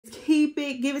keep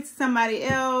it, give it to somebody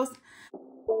else.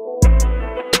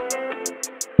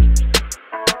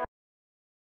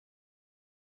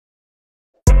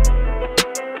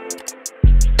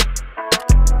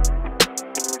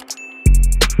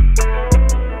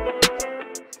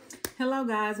 Hello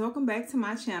guys, welcome back to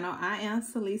my channel. I am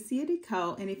Salicia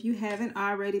Dicole, and if you haven't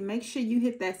already, make sure you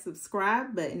hit that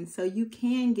subscribe button so you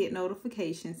can get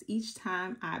notifications each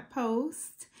time I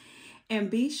post. And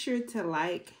be sure to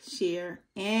like, share,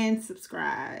 and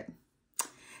subscribe.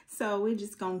 So we're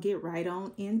just gonna get right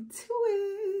on into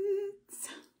it.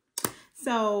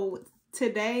 So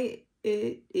today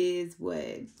it is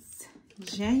what?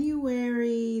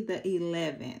 January the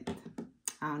 11th.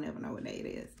 I don't ever know what day it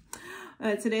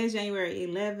is. Today is January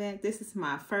 11th. This is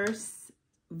my first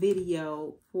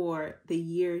video for the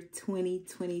year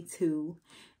 2022.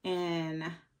 And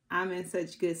I'm in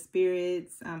such good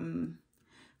spirits. I'm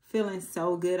feeling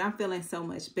so good. I'm feeling so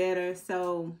much better.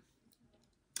 So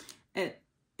at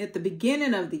the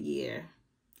beginning of the year,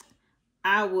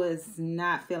 I was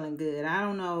not feeling good. I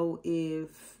don't know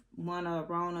if one of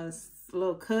Rona's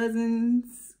little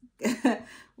cousins,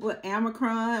 what,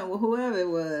 Omicron or whoever it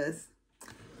was,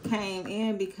 came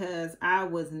in because I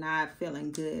was not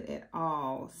feeling good at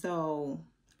all. So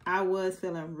I was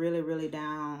feeling really, really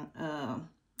down.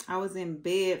 I was in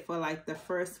bed for like the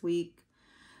first week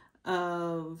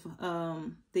of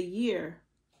the year,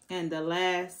 and the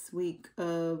last week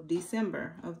of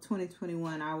December of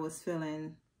 2021 I was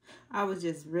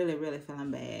just really, really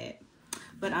feeling bad.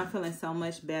 But I'm feeling so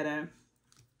much better.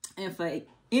 And for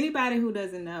anybody who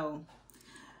doesn't know,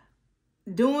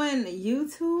 doing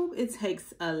YouTube, it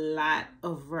takes a lot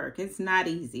of work. It's not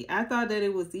easy. I thought that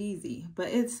it was easy, but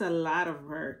it's a lot of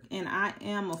work. And I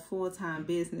am a full-time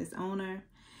business owner,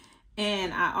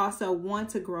 and I also want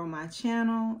to grow my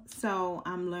channel. So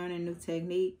I'm learning new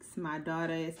techniques. My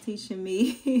daughter is teaching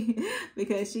me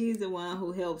because she's the one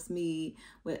who helps me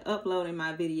with uploading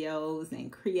my videos and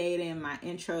creating my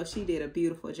intro. She did a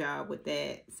beautiful job with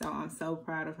that. So I'm so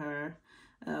proud of her.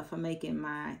 For making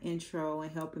my intro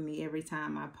and helping me every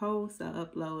time I post or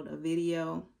upload a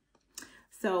video.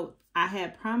 So I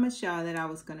had promised y'all that I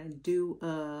was going to do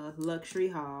a luxury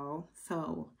haul.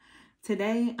 So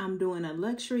today I'm doing a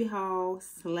luxury haul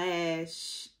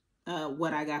slash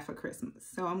what I got for Christmas.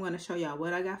 So I'm going to show y'all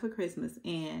what I got for Christmas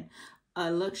and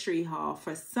a luxury haul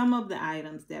for some of the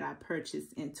items that I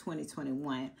purchased in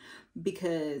 2021,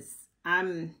 because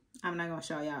I'm not going to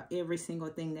show y'all every single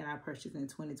thing that I purchased in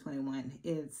 2021.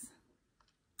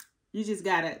 You just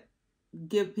got to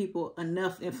give people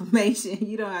enough information.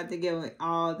 You don't have to give them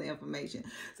all the information.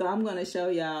 So I'm going to show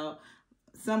y'all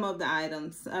some of the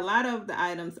items. A lot of the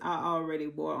items I already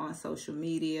wore on social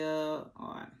media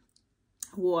or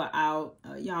wore out.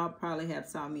 Y'all probably have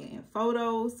saw me in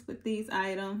photos with these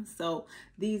items. So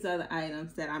these are the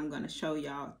items that I'm going to show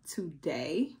y'all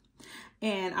today.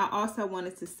 And I also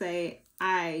wanted to say,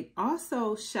 I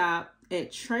also shopped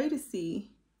at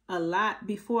Tracy a lot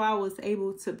before I was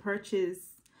able to purchase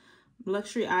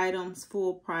luxury items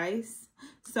full price.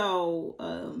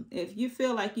 So if you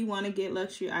feel like you want to get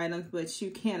luxury items but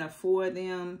you can't afford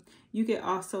them, you can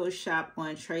also shop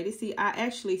on Tracy. I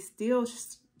actually still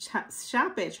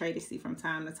shop at Tracy from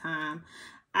time to time.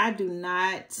 I do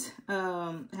not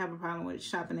have a problem with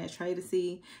shopping at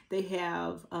Tracy. They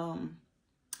have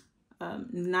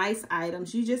nice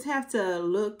items. You just have to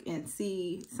look and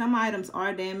see. Some items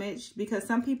are damaged because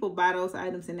some people buy those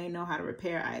items and they know how to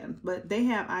repair items, but they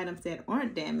have items that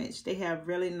aren't damaged. They have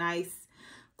really nice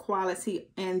quality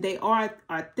and they are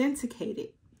authenticated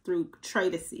through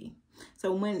Tracy.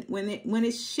 So when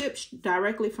it ships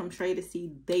directly from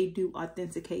Tracy, they do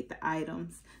authenticate the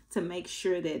items to make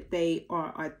sure that they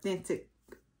are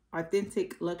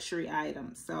authentic luxury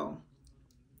items. So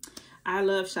I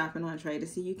love shopping on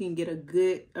Tracy. You can get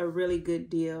a really good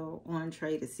deal on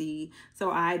Tracy. So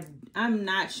I'm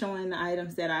not showing the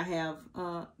items that I have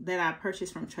that I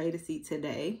purchased from Tracy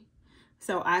today.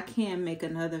 So I can make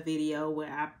another video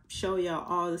where I show y'all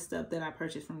all the stuff that I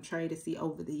purchased from Tracy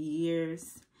over the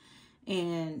years,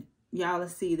 and y'all will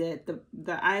see that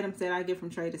the items that I get from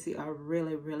Tracy are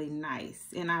really, really nice,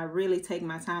 and I really take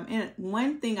my time. And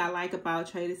one thing I like about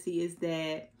Tracy is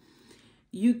that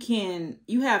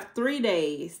you have 3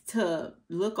 days to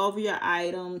look over your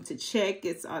item, to check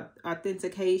its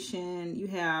authentication. You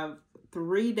have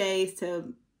 3 days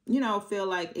to, feel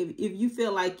like if you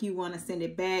feel like you want to send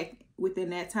it back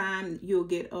within that time, you'll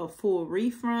get a full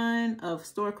refund of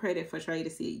store credit for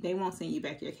Tracy. They won't send you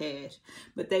back your cash,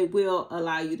 but they will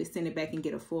allow you to send it back and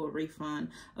get a full refund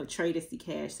of Tracy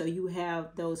cash. So you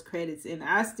have those credits, and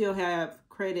I still have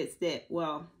credits that,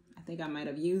 well, I think I might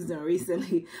have used them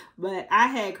recently, but I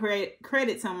had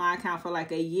credits on my account for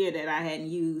like a year that I hadn't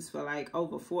used for like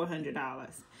over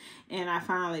 $400. And I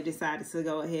finally decided to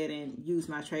go ahead and use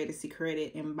my Tradecy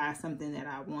credit and buy something that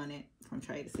I wanted from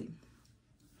Tradecy.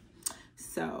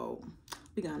 So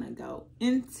we're gonna go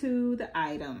into the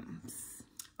items.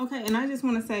 Okay, and I just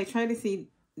want to say Tradecy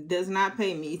does not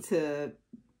pay me to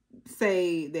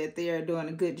say that they are doing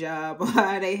a good job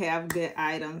or they have good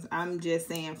items. I'm just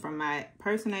saying from my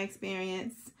personal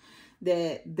experience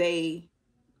that they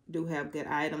do have good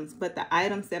items. But the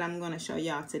items that I'm going to show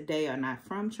y'all today are not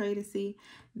from Tradecy.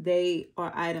 They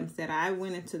are items that I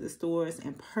went into the stores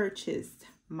and purchased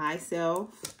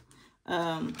myself.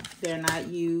 They're not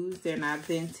used. They're not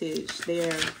vintage.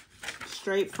 They're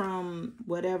straight from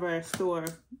whatever store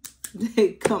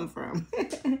they come from.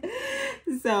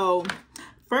 So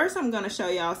first, I'm going to show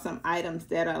y'all some items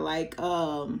that are like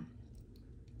not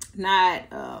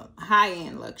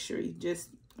high-end luxury, just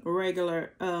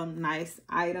regular nice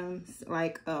items.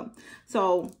 Like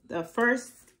so the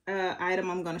first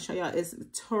item I'm going to show y'all is a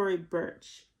Tory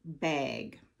Burch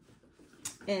bag.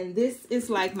 And this is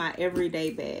like my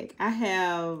everyday bag. I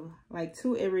have like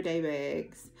 2 everyday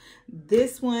bags.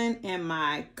 This one and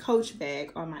my Coach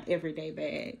bag are my everyday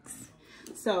bags.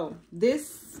 So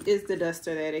this is the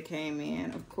duster that it came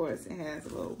in. Of course, it has a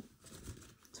little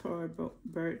Tory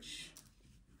Burch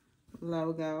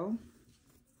logo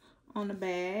on the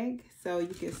bag. So you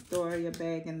can store your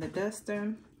bag in the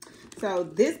duster. So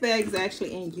this bag is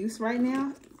actually in use right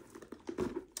now.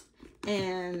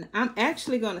 And I'm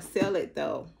actually going to sell it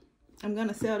though. I'm going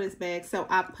to sell this bag. So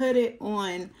I put it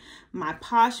on my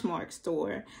Poshmark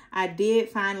store. I did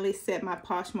finally set my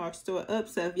Poshmark store up.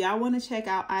 So if y'all want to check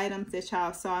out items that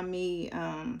y'all saw me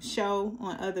show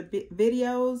on other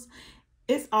videos,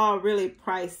 it's all really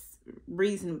priced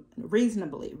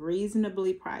reasonably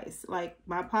priced. Like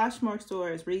my Poshmark store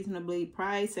is reasonably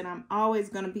priced, and I'm always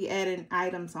going to be adding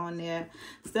items on there.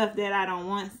 Stuff that I don't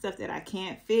want, stuff that I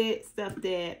can't fit, stuff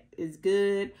that is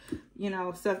good, you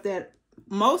know, stuff that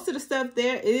most of the stuff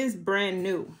there is brand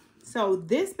new. So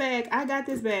this bag, I got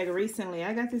this bag recently.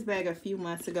 I got this bag a few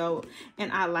months ago,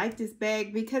 and I like this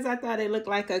bag because I thought it looked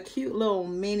like a cute little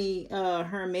mini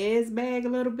Hermes bag a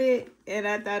little bit, and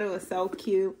I thought it was so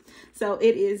cute. So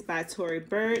it is by Tory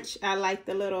Burch. I like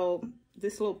the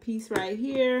this little piece right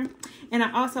here, and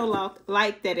I also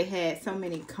like that it had so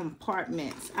many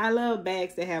compartments. I love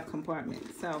bags that have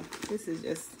compartments. So this is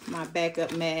just my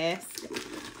backup mask.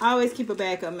 I always keep a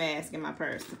backup mask in my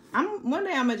purse. One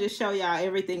day I'm gonna just show y'all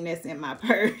everything that's in my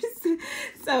purse.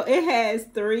 So it has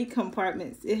 3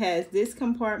 compartments. It has this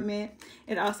compartment.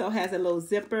 It also has a little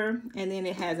zipper, and then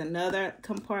it has another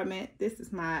compartment. This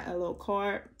is my little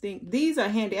card thing. These are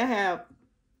handy.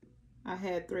 I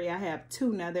had 3. I have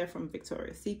 2 now. They're from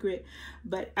Victoria's Secret.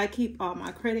 But I keep all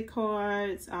my credit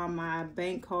cards, all my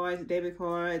bank cards, debit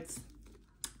cards,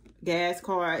 gas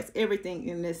cards, everything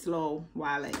in this little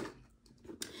wallet.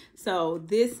 So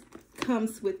this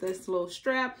comes with this little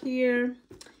strap here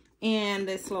and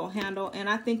this little handle. And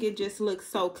I think it just looks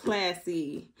so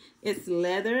classy. It's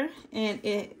leather and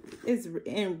it is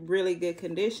in really good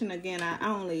condition. Again, I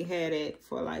only had it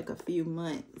for like a few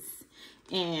months.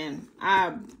 And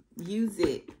I use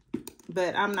it,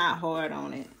 but I'm not hard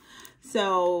on it.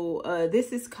 So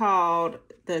this is called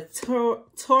the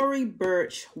Tory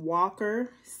Burch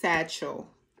Walker Satchel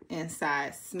in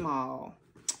size small.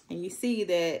 And you see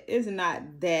that it's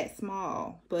not that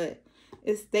small, but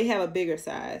they have a bigger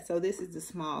size. So this is the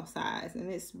small size, and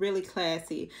it's really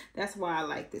classy. That's why I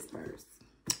like this purse.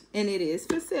 And it is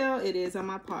for sale. It is on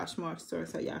my Poshmark store,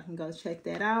 so y'all can go check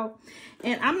that out.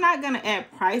 And I'm not going to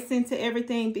add pricing to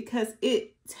everything because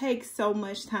it takes so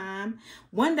much time.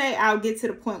 One day I'll get to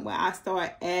the point where I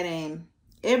start adding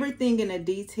everything in the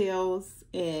details,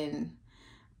 and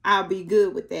I'll be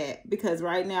good with that, because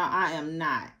right now I am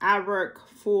not. I work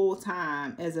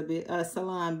full-time as a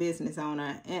salon business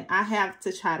owner, and I have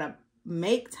to try to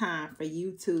make time for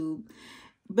YouTube,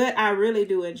 but I really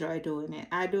do enjoy doing it.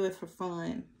 I do it for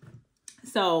fun.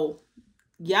 So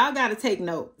y'all got to take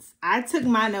notes. I took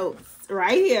my notes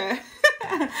right here.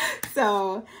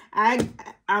 So I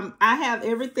have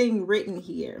everything written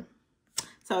here.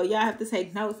 So y'all have to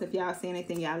take notes. If y'all see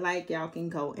anything y'all like, y'all can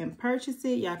go and purchase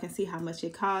it. Y'all can see how much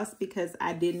it costs, because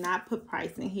I did not put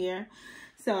price in here.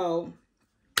 So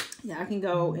y'all can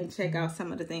go and check out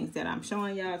some of the things that I'm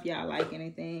showing y'all if y'all like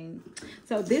anything.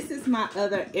 So this is my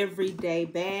other everyday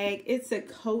bag. It's a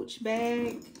Coach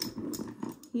bag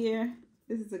here.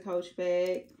 This is a Coach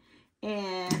bag.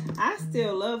 And I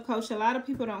still love Coach. A lot of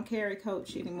people don't carry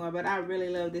Coach anymore, but I really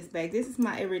love this bag. This is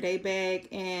my everyday bag,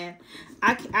 and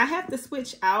I have to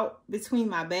switch out between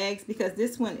my bags because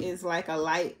this one is like a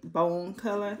light bone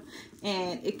color,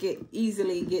 and it could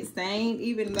easily get stained,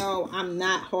 even though I'm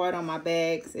not hard on my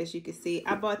bags. As you can see,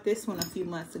 I bought this one a few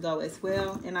months ago as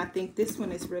well, and I think this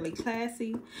one is really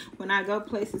classy. When I go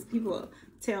places, people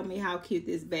tell me how cute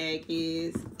this bag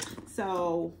is.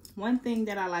 So one thing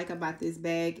that I like about this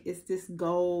bag is this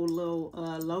gold little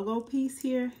logo piece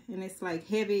here, and it's like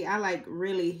heavy. I like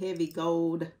really heavy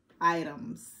gold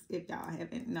items, if y'all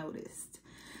haven't noticed.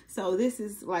 So this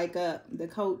is like the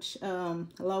Coach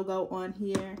logo on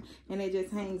here, and it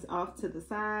just hangs off to the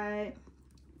side.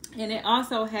 And it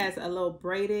also has a little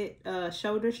braided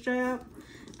shoulder strap.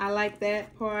 I like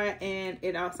that part, and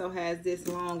it also has this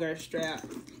longer strap.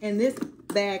 And this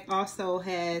bag also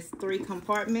has 3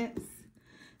 compartments,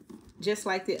 just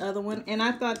like the other one. And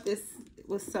I thought this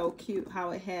was so cute how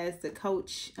it has the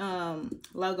Coach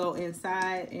logo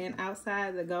inside and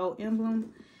outside, the gold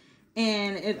emblem.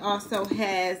 And it also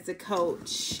has the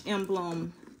Coach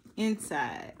emblem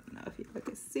inside. I don't know if you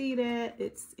can see that.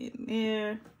 It's in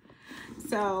there.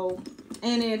 So,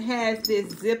 and it has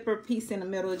this zipper piece in the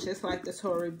middle, just like the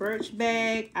Tory Burch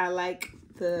bag. I like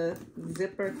the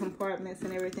zipper compartments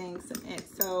and everything.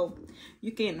 So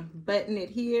you can button it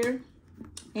here,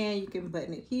 and you can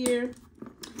button it here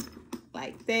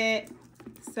like that.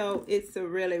 So it's a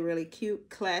really, really cute,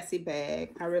 classy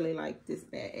bag. I really like this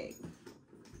bag.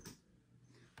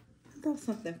 I thought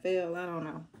something fell. I don't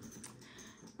know.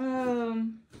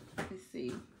 Let's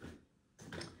see.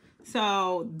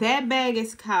 So that bag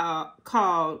is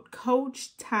called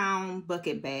Coach Town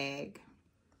Bucket Bag.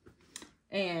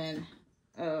 And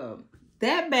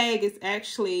that bag is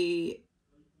actually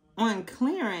on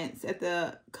clearance at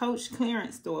the Coach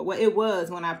clearance store. Well, it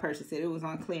was when I purchased it. It was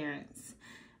on clearance.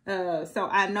 So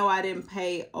I know I didn't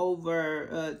pay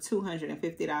over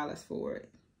 $250 for it.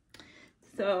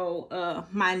 So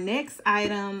my next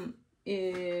item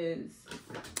is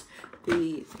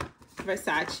the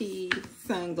Versace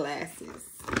sunglasses.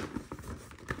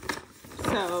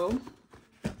 So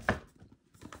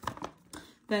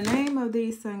the name of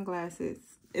these sunglasses,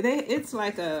 it's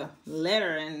like a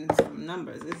letter and some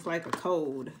numbers. It's like a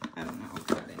code. I don't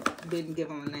know. I didn't give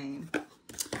them a name.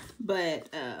 But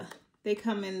they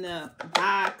come in the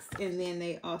box, and then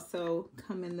they also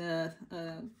come in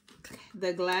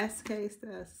the glass case,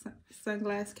 the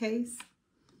sunglass case.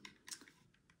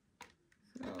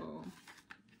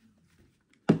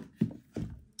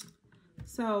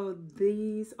 So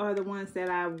these are the ones that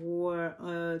I wore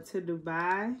to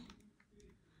Dubai.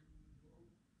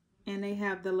 And they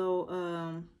have the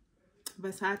little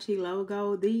Versace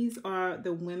logo. These are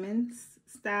the women's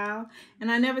style. And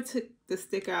I never took the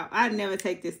sticker out. I never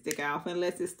take this sticker off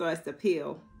unless it starts to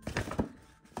peel.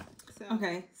 So,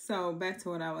 okay, so back to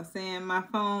what I was saying. My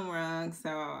phone rang, so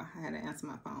I had to answer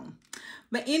my phone.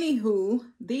 But anywho,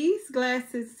 these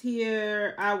glasses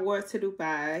here I wore to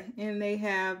Dubai, and they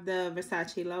have the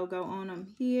Versace logo on them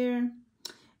here.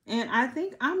 And I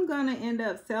think I'm gonna end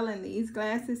up selling these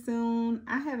glasses soon.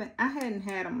 I hadn't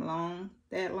had them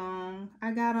that long.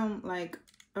 I got them like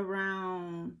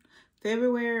around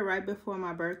February, right before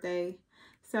my birthday.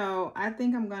 So I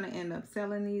think I'm gonna end up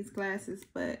selling these glasses,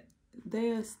 but they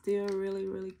are still really,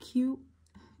 really cute.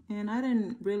 And I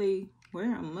didn't really wear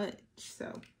them much,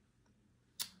 so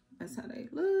that's how they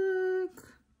look.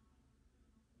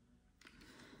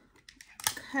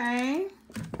 Okay.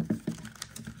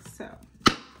 So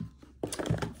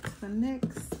the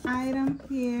next item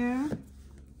here.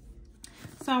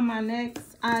 So my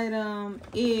next item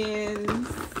is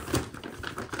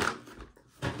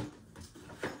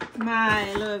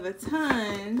my Louis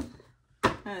Vuitton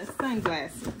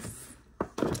sunglasses.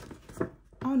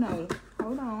 Oh no,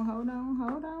 hold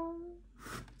on.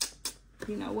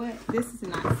 You know what? This is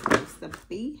not supposed to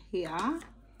be here.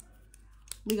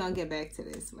 We're gonna get back to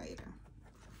this later.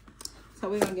 So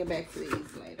we're gonna get back to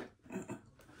these later.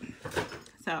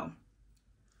 So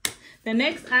the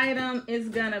next item is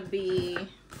gonna be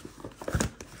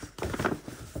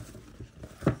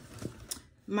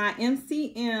my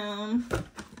MCM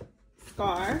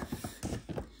scarf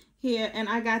here, and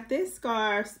I got this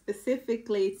scarf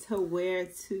specifically to wear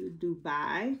to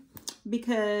Dubai,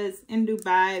 because in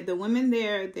Dubai the women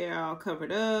there, they're all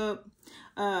covered up.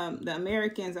 The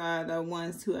Americans are the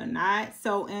ones who are not.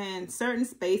 So in certain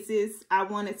spaces I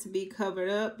wanted to be covered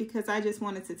up because I just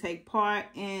wanted to take part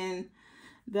in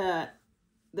the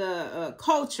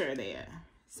culture there.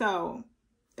 So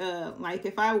like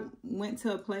if I went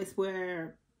to a place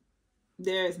where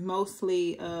there's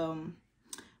mostly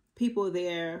people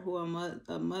there who are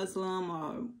a Muslim,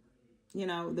 or, you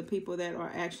know, the people that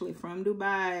are actually from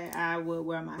Dubai, I would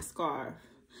wear my scarf.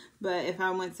 But if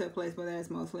I went to a place where there's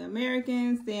mostly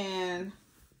Americans, then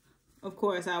of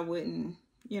course I wouldn't,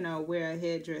 you know, wear a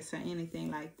headdress or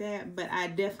anything like that. But I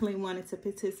definitely wanted to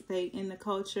participate in the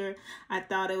culture. I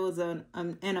thought it was an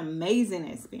amazing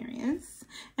experience.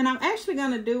 And I'm actually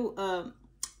going to do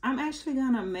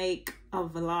make a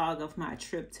vlog of my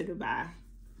trip to Dubai.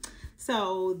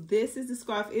 So this is the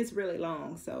scarf. It's really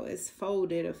long, so it's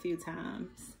folded a few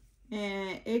times.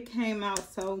 And it came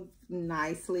out so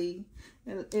nicely.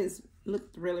 It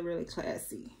looked really, really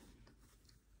classy.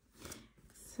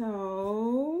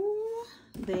 So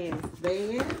there's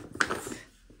that.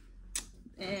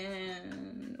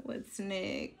 And what's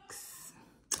next?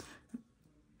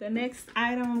 The next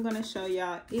item I'm going to show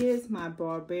y'all is my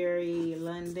Burberry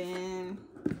London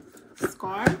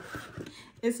scarf.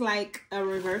 It's like a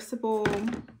reversible,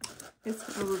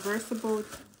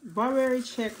 Burberry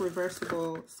check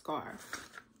reversible scarf.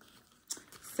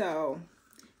 So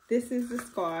this is the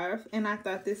scarf, and I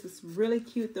thought this was really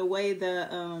cute. The way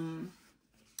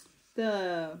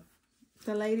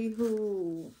the lady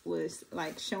who was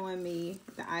like showing me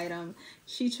the item,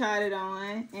 she tried it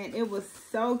on, and it was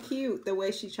so cute the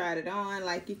way she tried it on.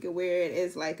 Like, you could wear it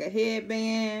as like a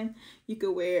headband, you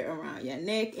could wear it around your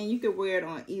neck, and you could wear it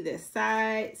on either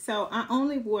side. So I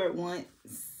only wore it once.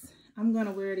 I'm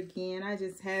gonna wear it again. I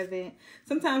just haven't.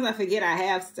 Sometimes I forget I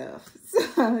have stuff.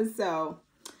 So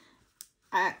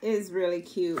it's really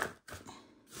cute.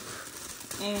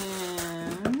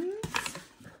 And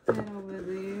that over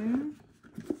there.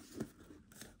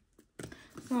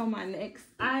 So my next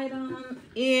item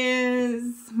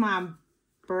is my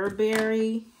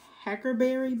Burberry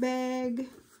Hackerberry bag.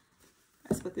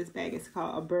 That's what this bag is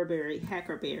called, a Burberry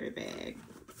Hackerberry bag.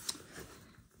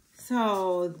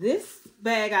 So this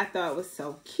bag I thought was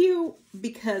so cute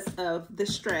because of the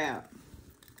strap.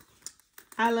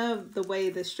 I love the way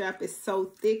the strap is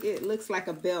so thick. It looks like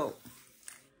a belt.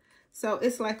 So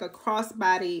it's like a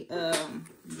crossbody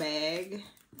bag.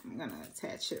 I'm gonna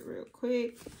attach it real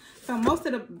quick. So most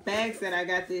of the bags that I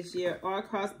got this year are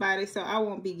crossbody, so I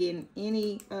won't be getting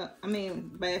any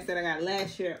bags that I got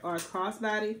last year are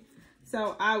crossbody,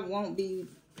 so I won't be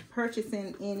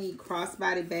purchasing any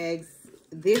crossbody bags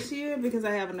this year because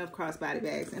I have enough crossbody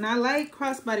bags. And I like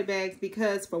crossbody bags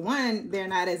because, for one, they're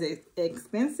not as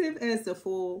expensive as the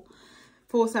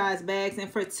full-size bags, and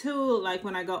for two, like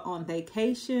when I go on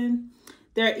vacation,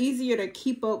 they're easier to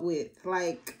keep up with.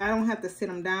 Like, I don't have to sit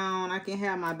them down. I can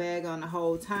have my bag on the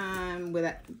whole time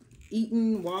without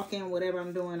eating, walking, whatever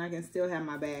I'm doing. I can still have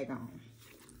my bag on.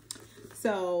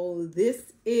 So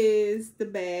this is the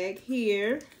bag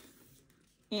here.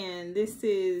 And this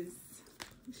is,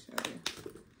 let me show you.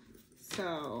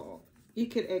 So you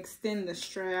could extend the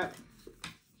strap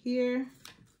here.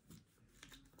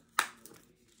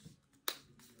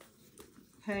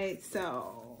 Okay,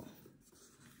 so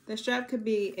the strap could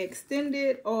be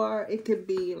extended, or it could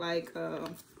be like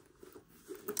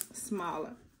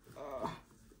smaller. I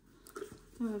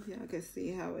don't know if y'all can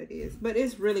see how it is, but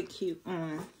it's really cute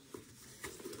on.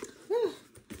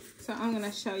 So I'm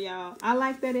gonna show y'all. I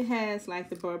like that it has like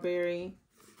the Burberry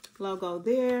logo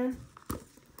there,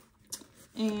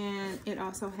 and it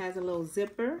also has a little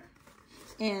zipper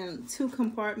and 2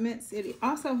 compartments. It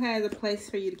also has a place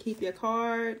for you to keep your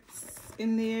cards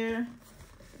in there.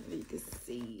 You can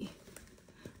see,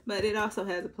 but it also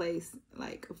has a place,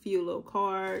 like a few little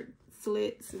card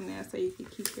slits in there, so you can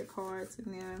keep your cards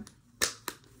in there.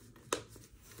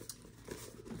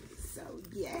 So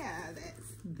yeah,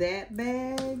 that's that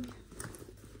bag.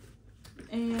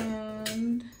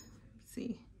 And let's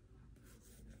see,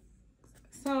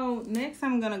 so next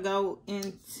I'm gonna go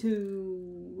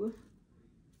into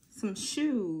some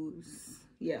shoes.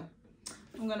 Yeah,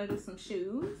 I'm gonna do some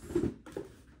shoes.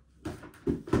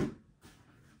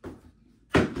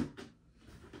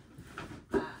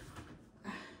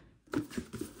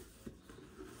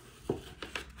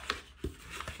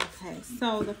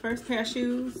 So the first pair of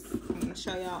shoes I'm going to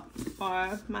show y'all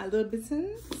are my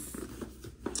Louboutins.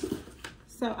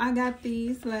 So I got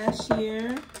these last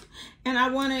year, and I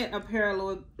wanted a pair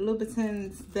of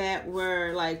Louboutins that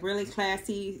were like really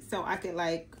classy, so I could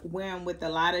like wear them with a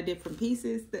lot of different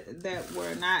pieces that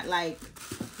were not like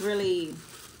really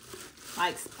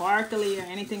like sparkly or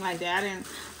anything like that.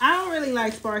 I don't really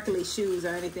like sparkly shoes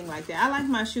or anything like that. I like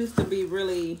my shoes to be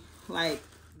really like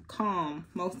calm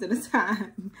most of the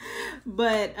time.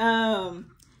 But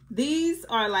these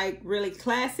are like really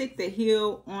classic. The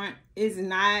heel is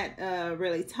not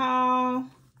really tall,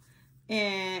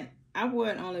 and I wore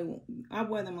them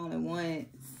only once,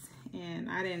 and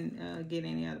I I didn't get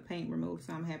any other paint removed,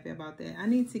 so I'm happy about that. I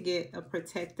need to get a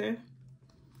protector.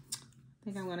 I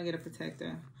think I'm gonna get a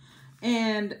protector.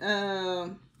 And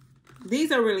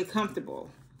these are really comfortable,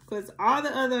 because all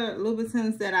the other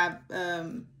Louboutins that I've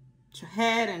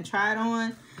had and tried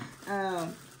on,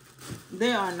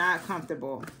 they are not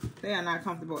comfortable. They are not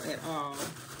comfortable at all.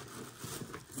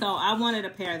 So I wanted a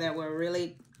pair that were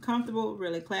really comfortable,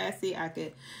 really classy. I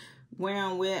could wear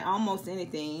them with almost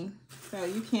anything. So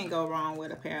you can't go wrong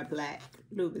with a pair of black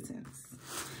Louboutins.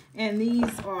 And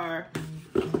these are,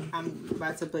 I'm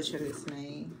about to butcher this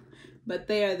name, but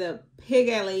they are the Pig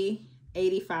Alley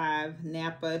 85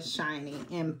 Napa Shiny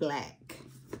in black.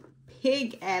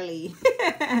 Pig Alley.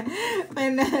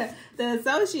 When the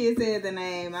associate said the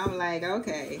name, I'm like,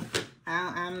 okay,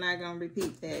 I'm not gonna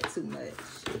repeat that too much.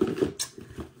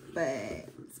 But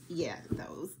yeah,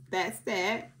 that's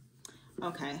that.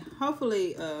 Okay,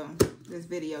 hopefully this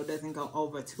video doesn't go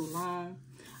over too long.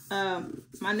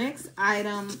 My next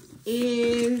item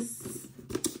is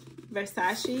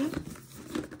Versace,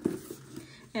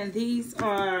 and these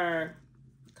are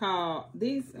called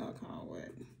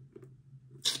what?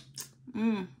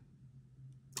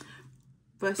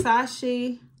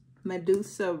 Versace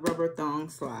Medusa rubber thong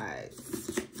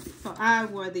slides. So I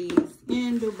wore these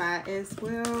in Dubai as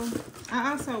well.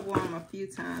 I also wore them a few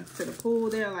times to the pool.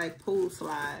 They're like pool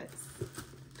slides.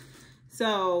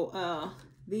 So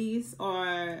these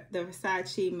are the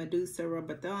Versace Medusa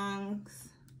rubber thongs.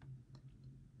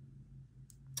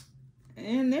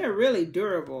 And they're really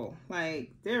durable.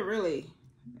 Like,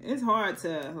 it's hard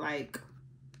to like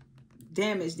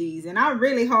damage these. And I'm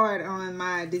really hard on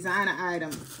my designer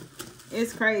items.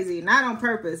 It's crazy. Not on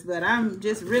purpose, but I'm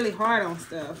just really hard on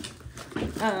stuff.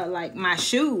 Like my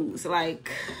shoes. Like,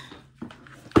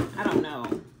 I don't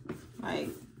know. Like,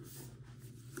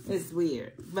 it's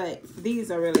weird. But these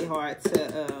are really hard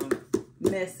to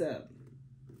mess up.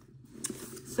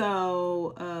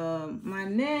 So, my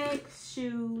next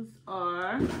shoes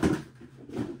are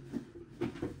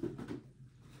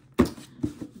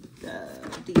the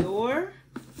Dior.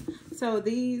 So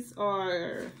these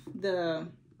are the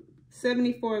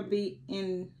 74B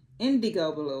in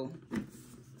indigo blue.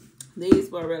 These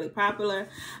were really popular.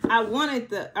 I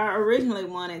originally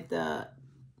wanted the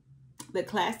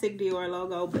classic Dior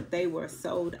logo, but they were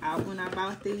sold out when I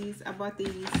bought these. I bought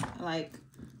these like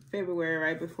February,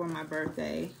 right before my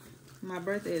birthday. My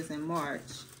birthday is in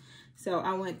March. So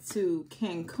I went to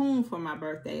Cancun for my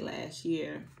birthday last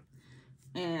year.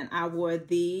 And I wore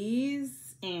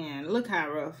these, and look how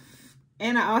rough.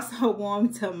 And I also wore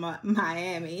them to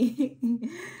Miami.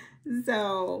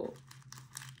 So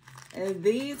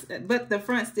these, but the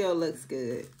front still looks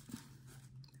good.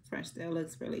 The front still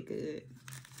looks really good.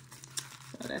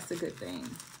 So that's a good thing.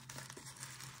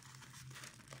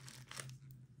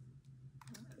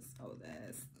 So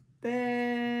that's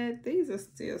that. These are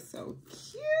still so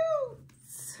cute.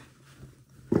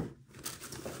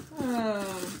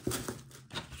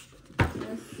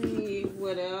 Let's see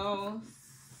what else.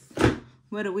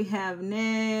 What do we have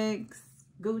next?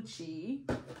 Gucci.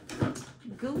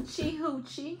 Gucci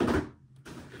hoochie.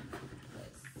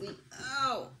 Let's see.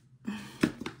 Oh.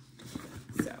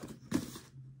 So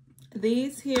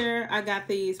these here, I got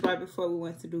these right before we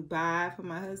went to Dubai for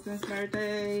my husband's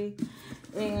birthday.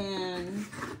 And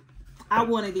I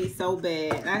wanted these so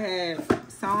bad. I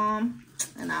had some,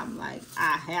 and I'm like,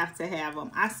 I have to have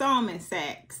them. I saw them in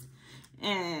Saks,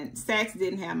 and Saks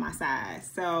didn't have my size.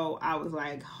 So I was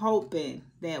like hoping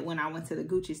that when I went to the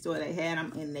Gucci store, they had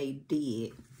them, and they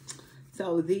did.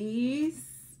 So these,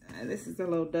 this is a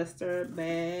little duster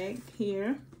bag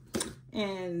here.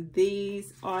 And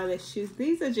these are the shoes.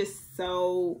 These are just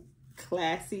so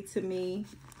classy to me.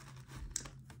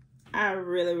 I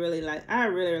really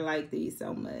like these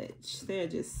so much. They're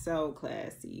just so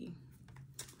classy.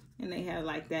 And they have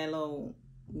like that little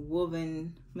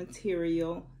woven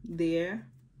material there.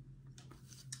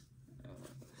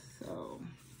 So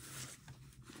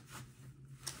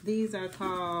these are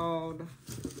called,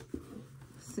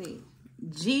 let's see,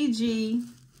 GG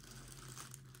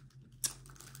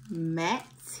Matte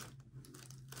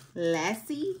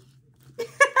Lassie.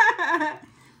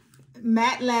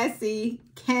 Matte Lassie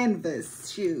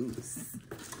canvas shoes.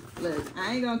 Look,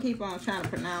 I ain't gonna keep on trying to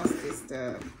pronounce this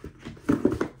stuff.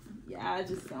 Y'all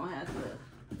just gonna have to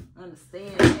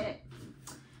understand that.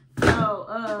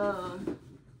 So,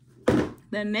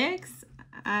 the next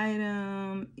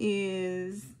item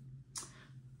is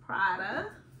Prada.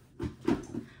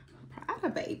 Prada,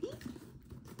 baby.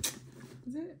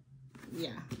 Is it?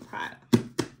 Yeah, Prada.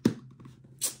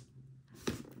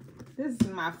 This is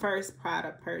my first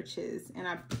Prada purchase, and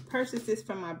I purchased this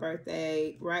for my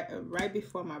birthday, right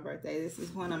before my birthday. This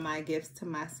is one of my gifts to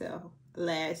myself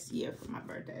last year for my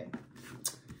birthday.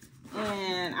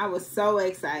 And I was so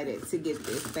excited to get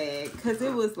this bag because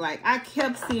it was like, I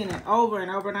kept seeing it over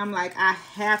and over, and I'm like, I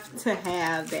have to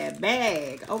have that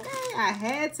bag. Okay, I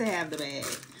had to have the bag.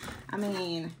 I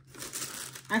mean,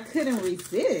 I couldn't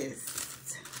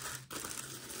resist.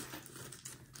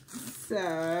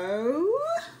 So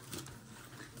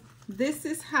this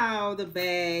is how the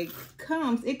bag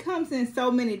comes. It comes in so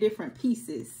many different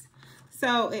pieces.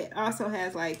 So it also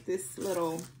has like this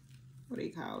little, what do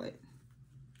you call it?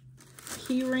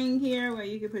 Key ring here where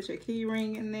you can put your key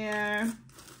ring in there.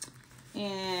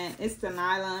 And it's the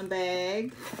nylon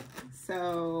bag.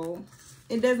 So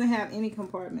it doesn't have any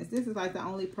compartments. This is like the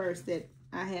only purse that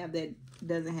I have that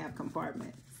doesn't have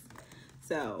compartments.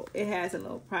 So it has a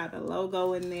little Prada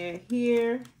logo in there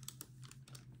here.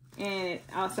 And it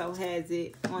also has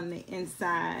it on the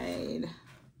inside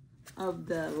of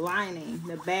the lining.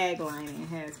 The bag lining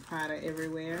has Prada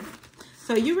everywhere.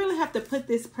 So you really have to put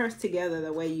this purse together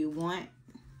the way you want.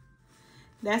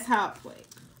 That's how, wait.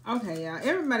 Okay, y'all.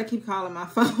 Everybody keep calling my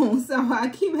phone. So I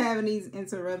keep having these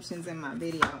interruptions in my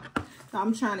video. So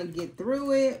I'm trying to get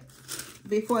through it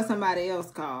before somebody else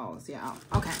calls, y'all.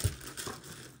 Okay.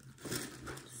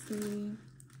 Let's see.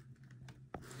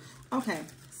 Okay.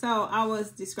 So I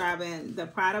was describing the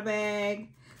Prada bag.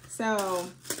 So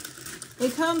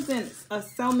it comes in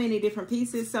so many different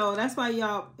pieces. So that's why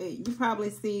y'all, you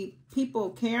probably see people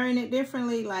carrying it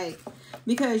differently. Like,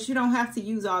 because you don't have to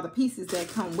use all the pieces that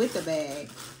come with the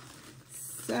bag.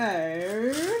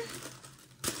 So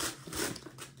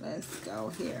let's go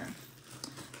here.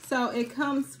 So it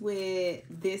comes with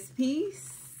this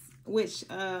piece, which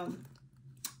a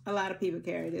lot of people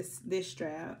carry this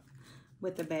strap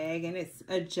with the bag, and it's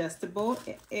adjustable.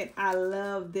 I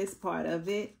love this part of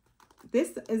it.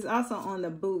 This is also on the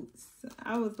boots.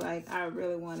 I was like, I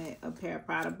really wanted a pair of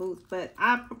Prada boots, but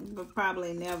I would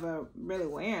probably never really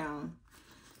wear them,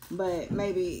 but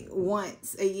maybe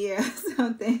once a year or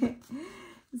something.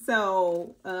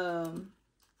 So,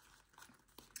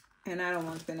 and I don't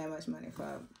want to spend that much money for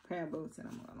a pair of boots, and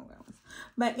I'm going to wear ones.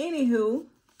 But anywho,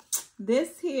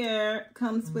 this here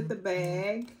comes with the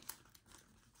bag.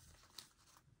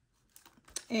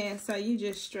 And so you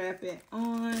just strap it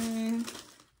on.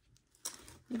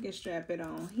 You can strap it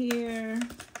on here.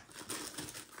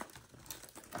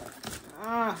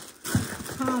 Ah,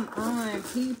 come on,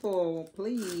 people,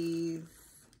 please.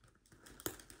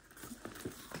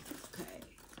 Okay,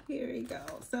 here we go.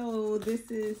 So this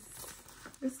is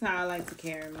how I like to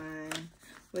carry mine,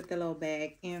 with the little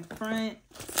bag in front.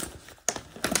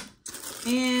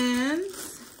 And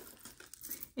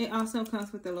it also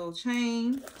comes with a little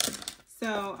chain.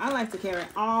 So I like to carry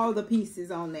all the pieces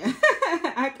on there.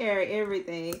 I carry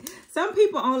everything. Some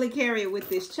people only carry it with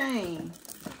this chain,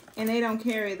 and they don't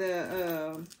carry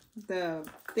the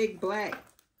thick black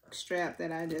strap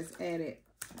that I just added.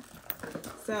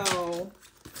 So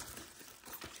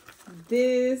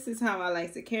this is how I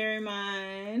like to carry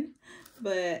mine.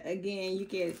 But again, you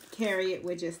can carry it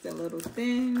with just a little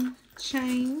thin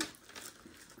chain.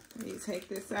 You take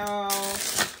this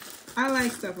off. I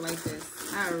like stuff like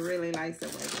this. I really like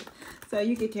stuff like this. So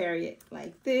you can carry it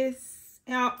like this.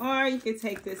 Or you can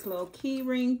take this little key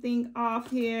ring thing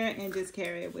off here and just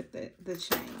carry it with the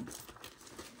chain.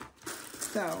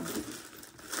 So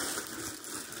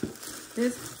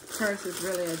this purse is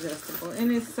really adjustable,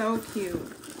 and it's so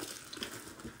cute.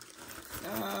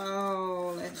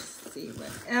 So let's see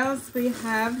what else we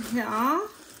have here. Okay, I'll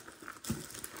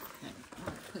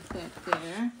put that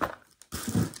there.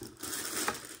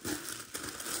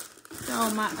 So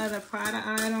my other Prada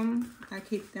item, I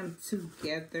keep them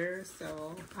together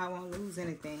so I won't lose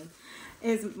anything,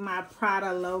 is my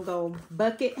Prada logo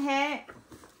bucket hat.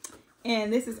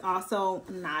 And this is also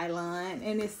nylon,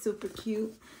 and it's super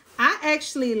cute. I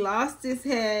actually lost this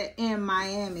hat in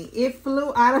Miami. It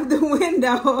flew out of the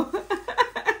window.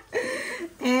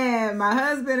 And my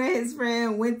husband and his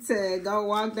friend went to go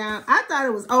walk down. I thought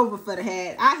it was over for the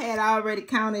hat. I had already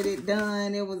counted it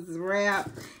done. It was wrapped.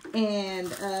 And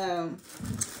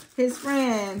his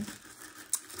friend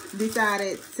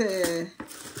decided to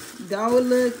go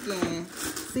look and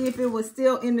see if it was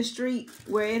still in the street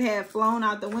where it had flown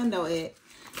out the window at.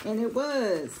 And it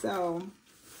was. So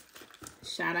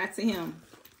shout out to him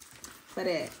for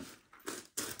that.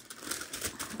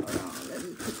 Hold on, let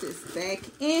me put this back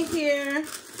in here.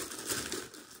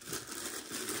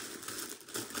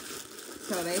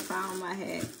 So they found my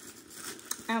hat.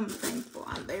 I'm thankful.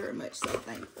 I'm very much so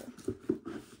thankful.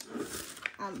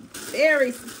 I'm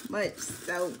very much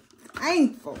so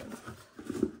thankful.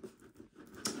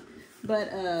 But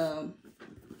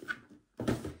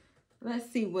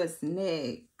let's see what's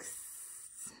next.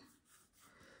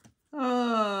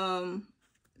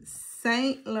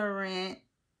 Saint Laurent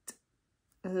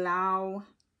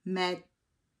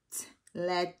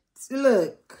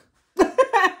look.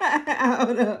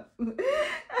 Hold up.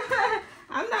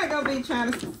 I'm not gonna be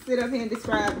trying to sit up here and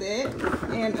describe that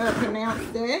and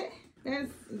pronounce that.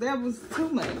 That was too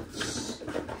much.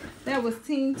 That was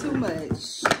too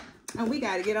much. And we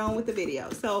got to get on with the video.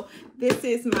 So this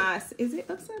is my, is it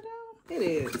upside down? It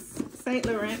is. Saint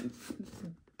Laurent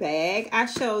bag. I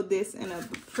showed this in a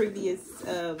previous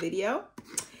video.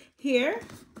 Here,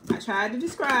 I tried to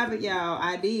describe it, y'all.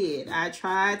 I did. I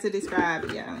tried to describe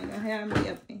it, y'all. Ain't gonna have me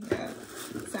up in here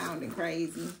sounding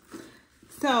crazy.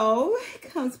 So, it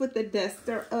comes with the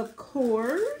duster, of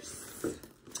course.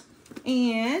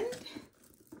 And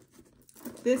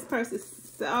this purse is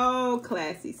so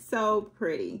classy, so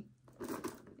pretty.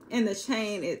 And the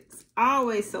chain, it's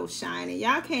always so shiny.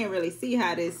 Y'all can't really see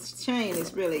how this chain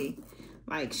is really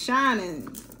like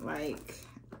shining. Like,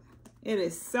 it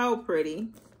is so pretty.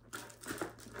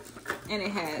 And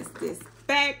it has this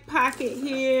back pocket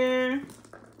here.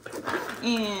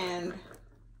 And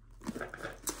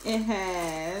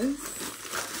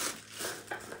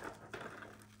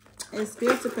it's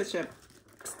good to put your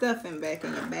stuffing back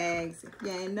in your bags. If you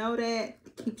ain't know that,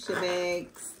 it keeps your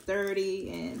bags sturdy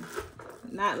and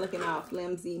not looking all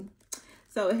flimsy.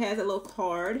 So it has a little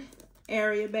card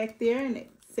area back there, and it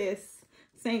says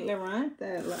Saint Laurent,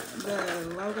 the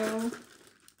logo,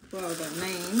 well, the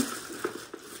name.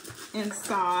 And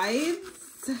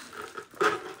sides.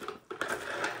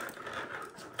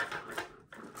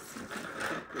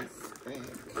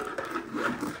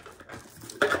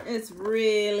 It's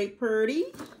really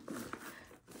pretty.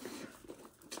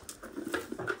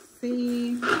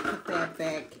 See, put that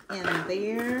back in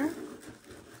there.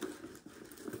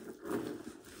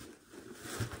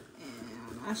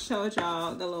 And I showed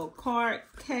y'all the little card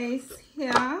case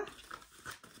here.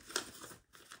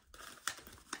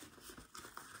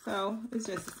 So it's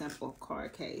just a simple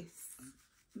card case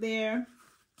there.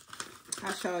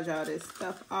 I showed y'all this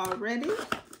stuff already.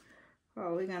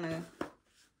 Oh, we're gonna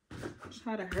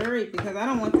try to hurry because I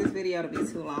don't want this video to be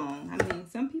too long. I mean,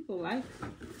 some people like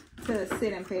to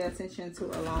sit and pay attention to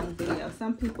a long video.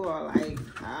 Some people are like,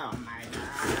 oh my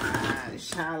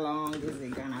gosh, how long is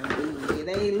it gonna be?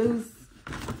 They lose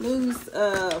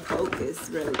focus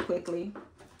really quickly.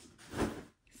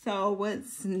 So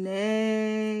what's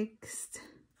next?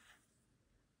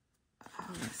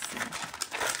 Oh, let's see.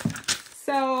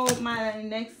 So my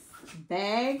next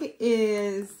bag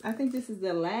is, I think this is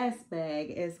the last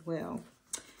bag as well.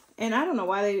 And I don't know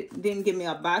why they didn't give me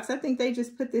a box. I think they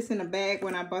just put this in a bag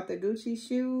when I bought the Gucci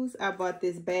shoes. I bought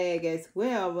this bag as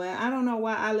well, but I don't know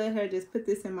why I let her just put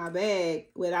this in my bag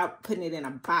without putting it in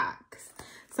a box.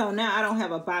 So now I don't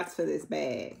have a box for this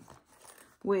bag,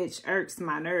 which irks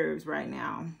my nerves right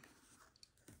now.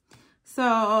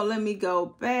 So let me go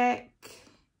back.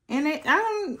 And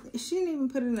she didn't even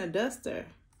put it in a duster.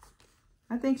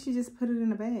 I think she just put it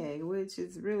in a bag, which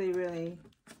is really, really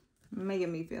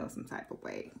making me feel some type of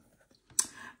way.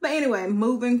 But anyway,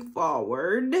 moving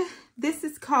forward, this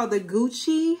is called the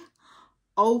Gucci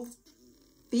Ophidai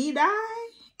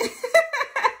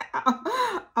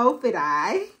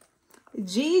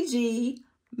GG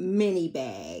mini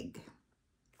bag.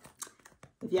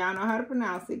 If y'all know how to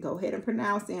pronounce it, go ahead and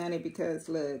pronounce it, honey, because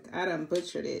look, I done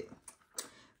butchered it.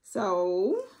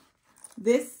 So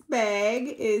this bag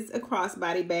is a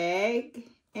crossbody bag,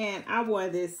 and I wore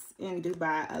this in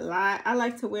Dubai a lot. I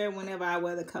like to wear it whenever I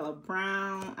wear the color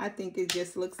brown. I think it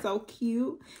just looks so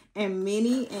cute and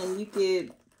mini, and you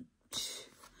could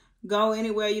go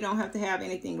anywhere. You don't have to have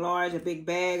anything large, a big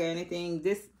bag or anything.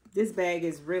 This bag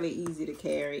is really easy to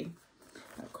carry,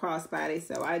 a crossbody.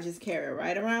 So I just carry it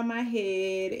right around my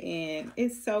head, and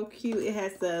it's so cute. It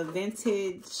has the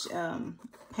vintage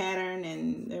pattern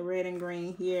and the red and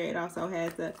green here. It also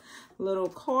has the little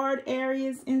card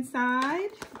areas inside,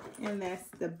 and that's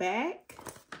the back.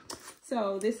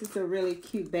 So this is a really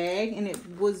cute bag, and it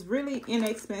was really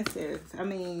inexpensive. I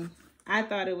mean, I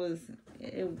thought it wasn't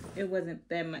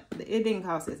that much. It didn't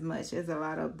cost as much as a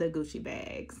lot of the Gucci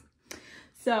bags.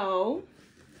 So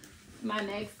my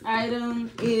next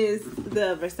item is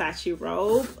the Versace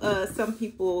robe. Some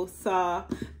people saw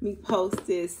me post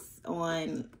this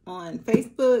on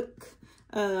Facebook,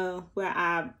 where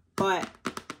I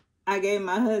gave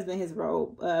my husband his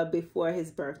robe before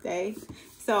his birthday.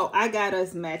 So I got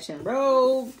us matching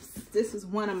robes. This is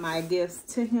one of my gifts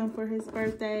to him for his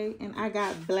birthday, and I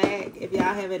got black. If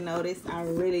y'all haven't noticed, I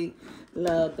really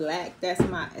love black. That's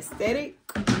my aesthetic.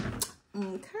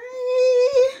 Okay.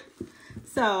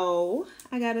 So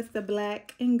I got us the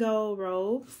black and gold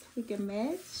robes. We can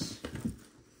match.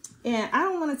 And I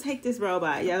don't want to take this robe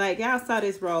out. Yeah, like y'all saw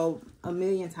this robe a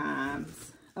million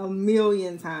times. A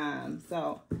million times.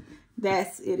 So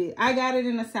that's it. I got it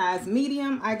in a size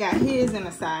medium. I got his in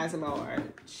a size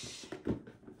large.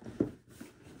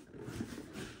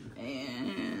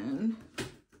 And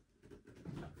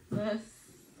let's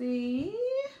see.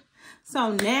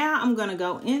 So now I'm going to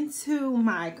go into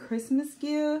my Christmas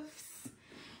gifts.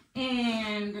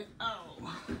 And,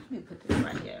 oh, let me put this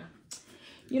right here.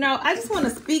 You know, I just want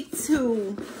to speak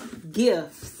to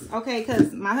gifts, okay?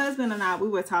 Because my husband and I, we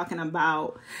were talking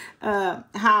about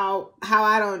how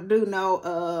I don't do no,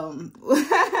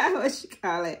 what you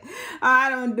call it? I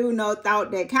don't do no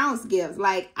thought that counts gifts.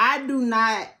 Like, I do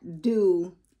not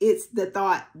do it's the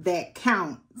thought that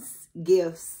counts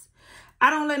gifts. I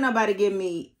don't let nobody give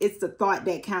me it's the thought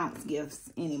that counts gifts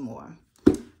anymore.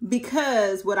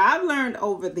 Because what I've learned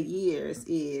over the years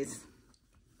is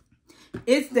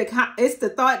it's the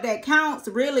thought that counts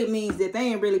really means that they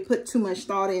ain't really put too much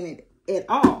thought in it at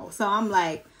all. So I'm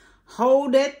like,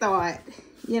 hold that thought,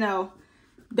 you know,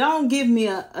 don't give me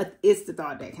a it's the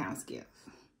thought that counts gift.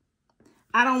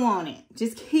 I don't want it.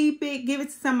 Just keep it, give it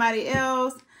to somebody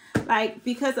else. Like,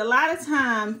 because a lot of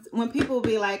times when people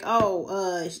be like, oh,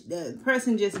 the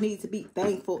person just needs to be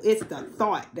thankful, it's the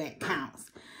thought that counts.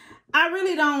 I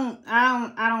really don't,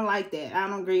 I don't like that. I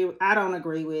don't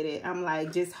agree with it. I'm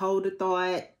like, just hold the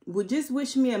thought. Well, just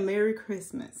wish me a Merry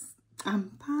Christmas.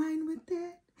 I'm fine with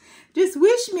that. Just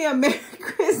wish me a Merry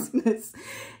Christmas.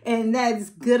 And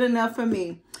that's good enough for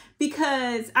me.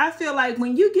 Because I feel like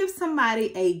when you give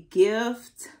somebody a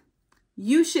gift,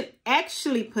 you should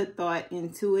actually put thought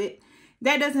into it.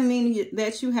 That doesn't mean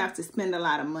that you have to spend a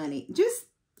lot of money. Just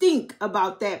think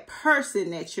about that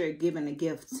person that you're giving a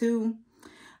gift to.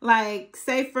 Like,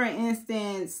 say, for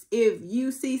instance, if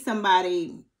you see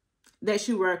somebody that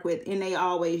you work with and they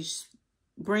always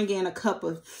bring in a cup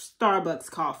of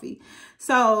Starbucks coffee.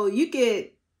 So you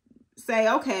could say,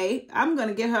 okay, I'm going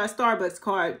to get her a Starbucks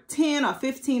card, $10 or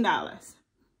 $15.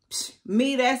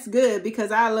 Me, that's good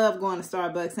because I love going to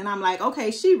Starbucks. And I'm like, okay,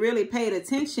 she really paid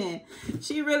attention.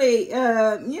 She really,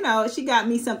 you know, she got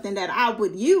me something that I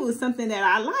would use, something that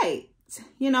I like.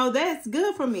 You know, that's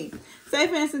good for me. Say,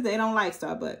 for instance, they don't like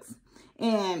Starbucks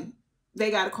and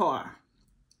they got a car,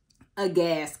 a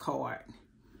gas card,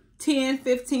 $10,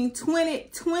 $15,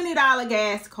 $20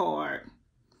 gas card.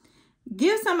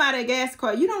 Give somebody a gas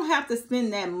card. You don't have to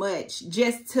spend that much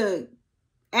just to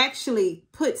actually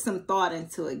put some thought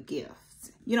into a gift.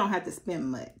 You don't have to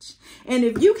spend much. And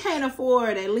if you can't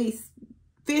afford at least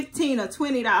 $15 or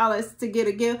 $20 to get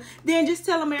a gift, then just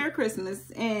tell them Merry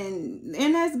Christmas and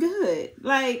that's good.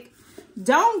 Like,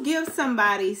 don't give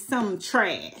somebody some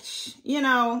trash. You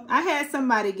know, I had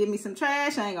somebody give me some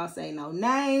trash. I ain't gonna say no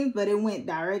names, but it went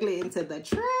directly into the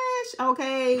trash.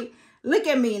 Okay, look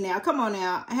at me now. Come on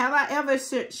now. Have I ever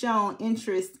shown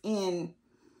interest in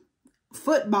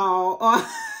football? Or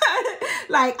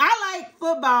like, I like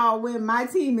football when my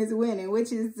team is winning,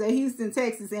 which is the Houston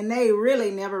Texans, and they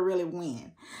really never really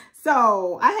win.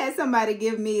 So I had somebody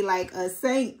give me like a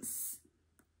Saints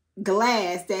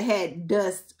glass that had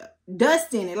dust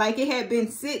in it. Like, it had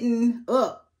been sitting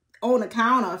up on the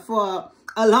counter for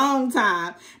a long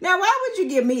time. Now, why would you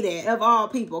give me that of all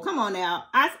people? Come on now.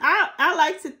 I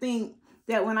like to think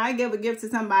that when I give a gift to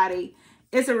somebody,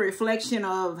 it's a reflection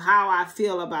of how I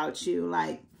feel about you.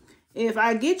 Like, if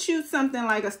I get you something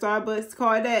like a Starbucks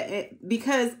card,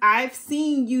 because I've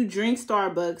seen you drink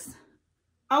Starbucks,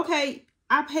 okay,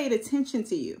 I paid attention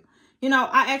to you. You know,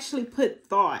 I actually put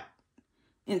thought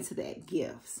into that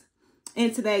gift.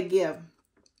 You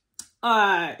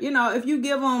know, if you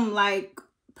give them like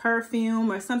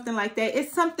perfume or something like that,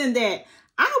 it's something that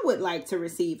I would like to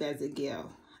receive as a gift.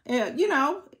 You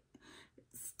know,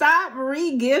 stop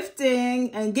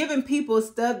re-gifting and giving people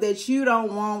stuff that you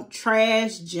don't want,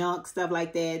 trash, junk, stuff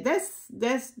like that.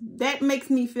 That makes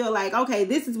me feel like, okay,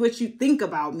 this is what you think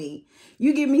about me.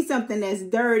 You give me something that's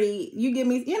dirty. You give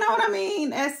me, you know what I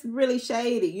mean? That's really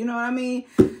shady. You know what I mean?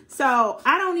 So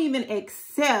I don't even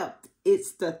accept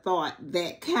it's the thought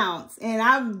that counts. And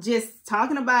I'm just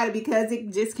talking about it because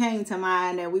it just came to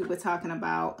mind that we were talking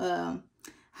about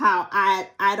how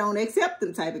I don't accept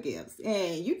them type of gifts.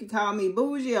 And you can call me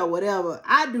bougie or whatever.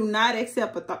 I do not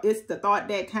accept a thought. It's the thought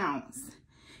that counts.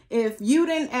 If you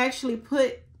didn't actually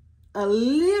put a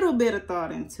little bit of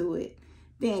thought into it,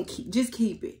 then just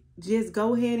keep it. Just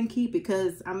go ahead and keep it,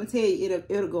 because I'm going to tell you,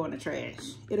 it'll go in the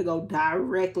trash. It'll go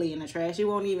directly in the trash. It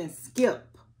won't even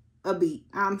skip a beat.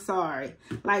 I'm sorry.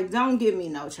 Like, don't give me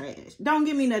no trash. Don't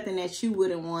give me nothing that you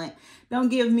wouldn't want. Don't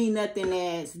give me nothing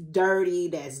that's dirty,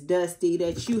 that's dusty,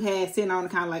 that you had sitting on the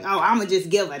counter like, oh, I'm going to just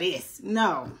give her this.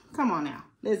 No. Come on now.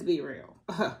 Let's be real.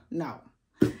 No.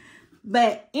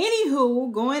 But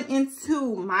anywho, going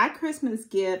into my Christmas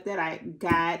gift that I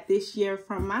got this year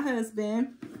from my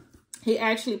husband, he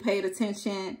actually paid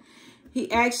attention.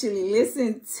 He actually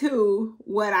listened to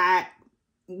what I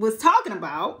was talking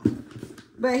about.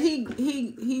 But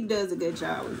he does a good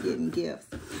job with getting gifts.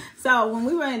 So when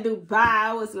we were in Dubai,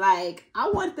 I was like,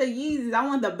 I want the Yeezys. I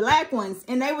want the black ones.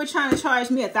 And they were trying to charge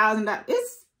me $1,000.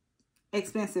 It's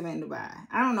expensive in Dubai.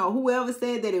 I don't know whoever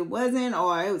said that it wasn't,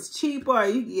 or it was cheaper, or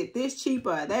you could get this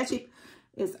cheaper or that cheap.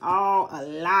 It's all a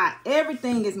lot.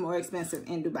 Everything is more expensive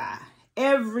in Dubai.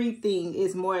 Everything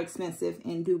is more expensive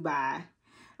in Dubai.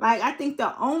 Like, I think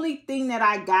the only thing that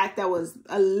I got that was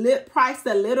priced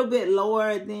a little bit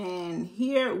lower than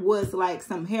here was like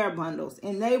some hair bundles.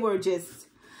 And they were just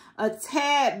a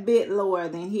tad bit lower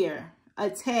than here. A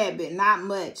tad bit, not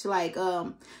much. Like,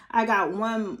 I got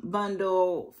one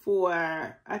bundle for,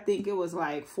 I think it was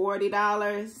like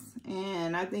 $40.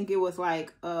 And I think it was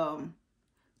like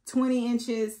 20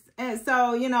 inches. And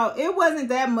so, you know, it wasn't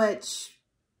that much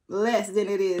less than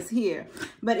it is here,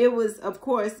 but it was, of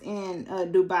course, in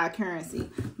Dubai currency.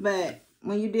 But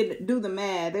when you do the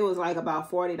math, it was like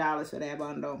about $40 for that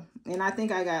bundle, and I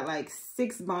think I got like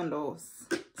 6 bundles.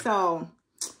 So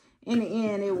in the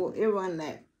end, it wasn't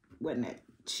that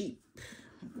cheap,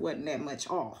 wasn't that much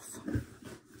off,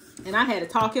 and I had to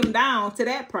talk him down to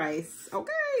that price.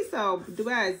 Okay, so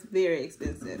Dubai is very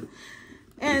expensive.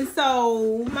 And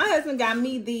so my husband got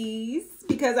me these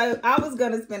because I was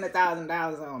going to spend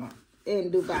 $1,000 on them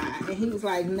in Dubai. And he was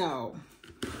like, no.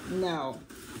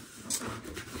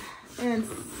 And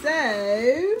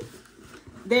so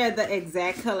they're the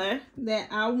exact color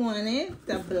that I wanted.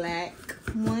 The black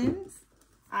ones.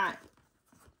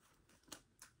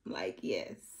 Like,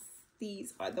 yes,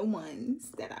 these are the ones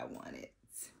that I wanted.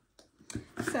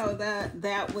 So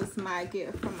that was my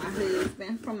gift from my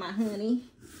husband, from my honey.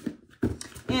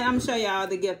 And I'm going to show y'all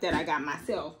the gift that I got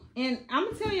myself. And I'm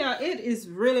going to tell y'all, it is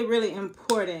really, really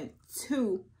important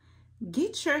to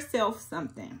get yourself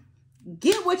something.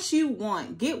 Get what you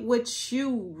want. Get what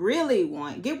you really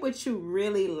want. Get what you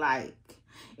really like.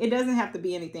 It doesn't have to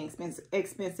be anything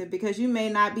expensive because you may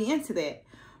not be into that.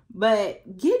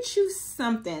 But get you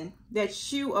something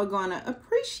that you are going to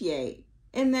appreciate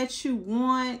and that you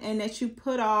want and that you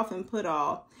put off and put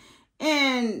off.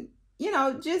 And you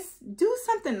know, just do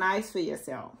something nice for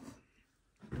yourself.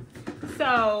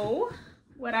 So,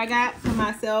 what I got for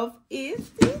myself is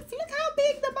this. Look how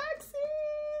big the box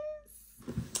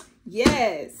is.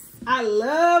 Yes, I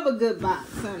love a good box,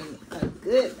 honey. A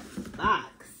good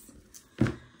box.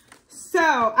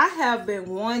 So, I have been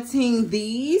wanting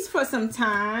these for some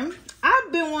time.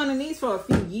 I've been wanting these for a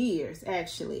few years,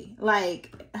 actually.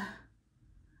 Like,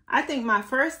 I think my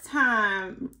first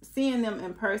time seeing them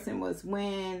in person was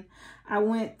when I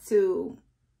went to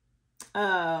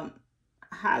Hollywood,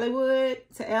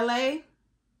 to LA.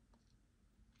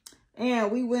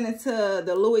 And we went into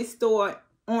the Louis store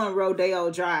on Rodeo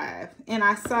Drive. And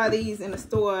I saw these in the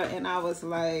store and I was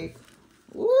like,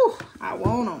 ooh, I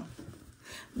want them.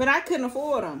 But I couldn't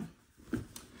afford them.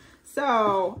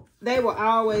 So they were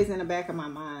always in the back of my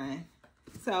mind.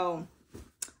 So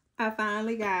I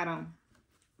finally got them.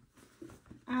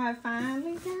 I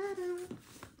finally got them.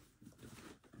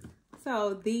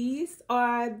 So these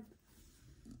are,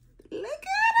 look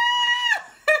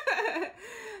at them.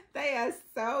 They are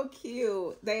so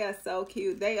cute. They are so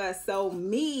cute. They are so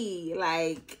me.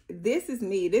 Like, this is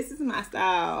me. This is my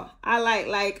style. I'm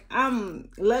like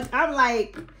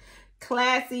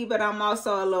classy, but I'm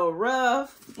also a little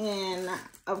rough. And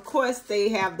of course they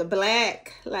have the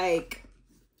black. Like,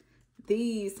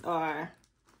 this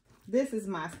is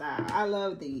my style. I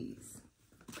love these.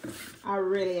 I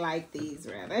really like these,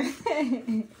 rather.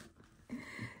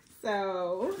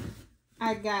 So,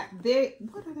 I got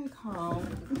what are they called?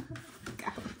 I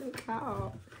forgot what they're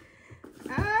called.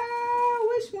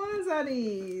 Which ones are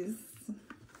these?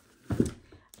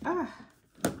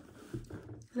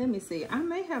 Let me see. I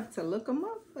may have to look them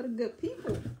up for the good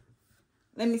people.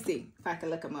 Let me see if I can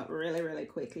look them up really, really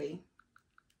quickly.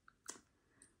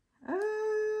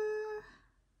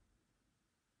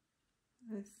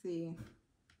 Let's see.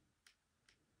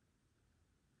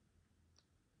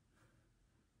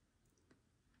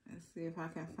 Let's see if I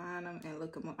can find them and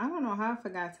look them up. I don't know how I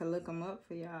forgot to look them up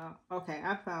for y'all. Okay,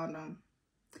 I found them.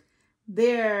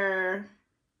 They're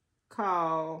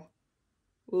called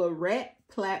Lorette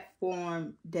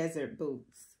Platform Desert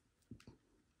Boots.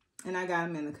 And I got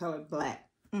them in the color black.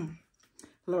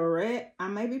 Lorette, I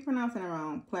may be pronouncing it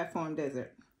wrong. Platform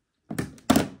Desert.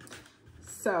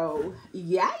 So,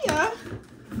 yeah.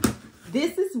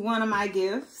 This is one of my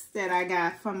gifts that I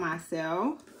got for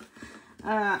myself.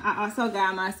 I also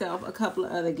got myself a couple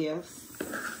of other gifts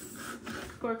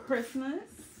for Christmas.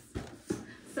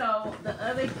 So, the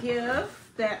other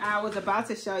gift that I was about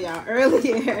to show y'all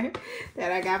earlier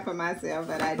that I got for myself,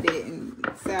 but I didn't.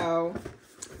 So,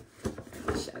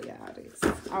 let me show y'all this.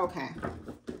 Okay.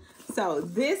 So,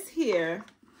 this here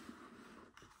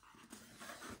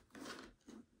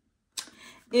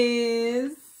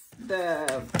is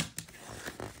the...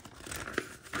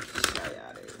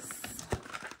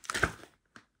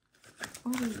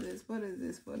 What is this? What is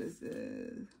this? What is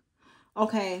this?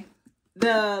 Okay.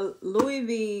 The Louis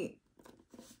V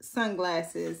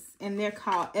sunglasses, and they're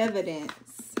called Evidence.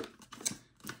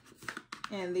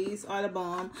 And these are the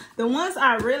bomb. The ones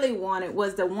I really wanted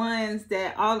was the ones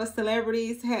that all the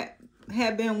celebrities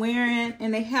had been wearing,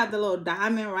 and they have the little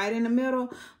diamond right in the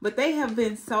middle, but they have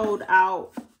been sold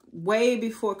out way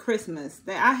before Christmas.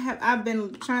 I've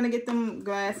been trying to get them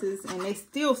glasses, and they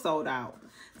still sold out.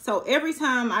 So every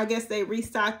time I guess they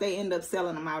restock, they end up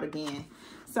selling them out again.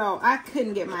 So I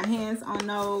couldn't get my hands on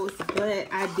those, but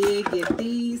I did get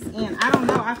these. And I don't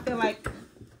know, I feel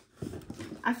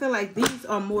like these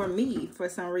are more me for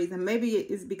some reason. Maybe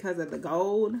it's because of the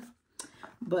gold,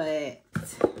 but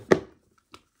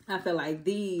I feel like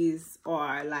these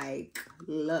are like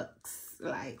luxe,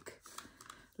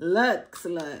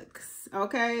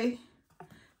 okay?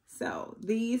 So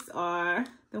these are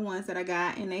the ones that I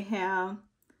got, and they have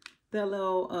the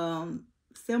little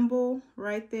symbol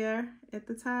right there at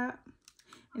the top,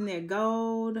 and they're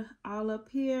gold all up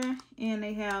here, and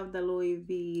they have the Louis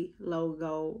V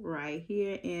logo right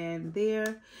here and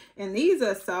there. And these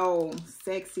are so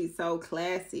sexy, so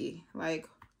classy. Like,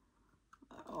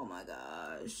 oh my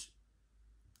gosh,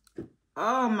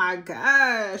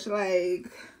 like,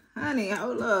 honey,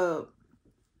 hold up.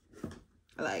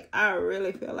 Like, I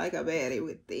really feel like a baddie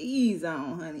with these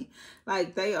on, honey.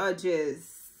 Like, they're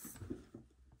just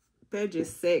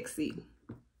sexy.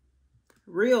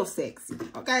 Real sexy,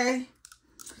 okay?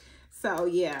 So,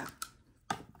 yeah.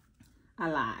 I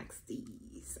like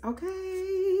these,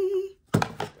 okay?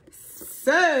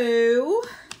 So,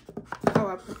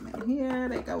 I put them in here.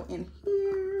 They go in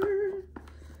here.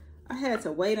 I had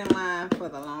to wait in line for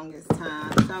the longest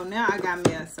time. So, now I got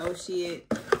me an associate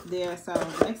there. So,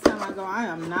 next time I go, I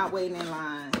am not waiting in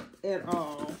line at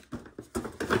all.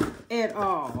 At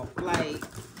all. Like,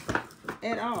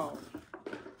 at all.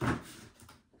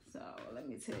 So let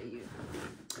me tell you.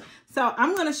 So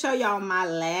I'm going to show y'all my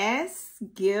last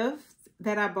gift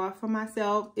that I bought for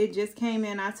myself. It just came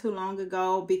in not too long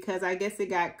ago because I guess it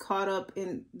got caught up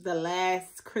in the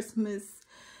last Christmas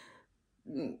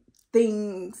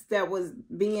things that was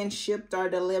being shipped or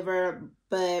delivered.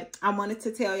 But I wanted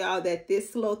to tell y'all that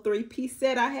this little 3-piece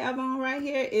set I have on right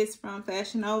here is from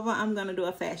Fashion Nova. I'm going to do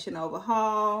a Fashion Nova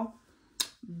haul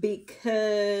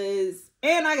because...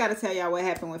 And I got to tell y'all what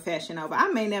happened with Fashion Nova. I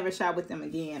may never shop with them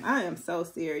again. I am so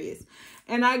serious.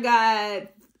 And I got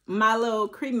my little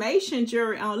cremation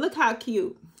jewelry on. Look how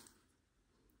cute.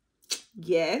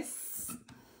 Yes.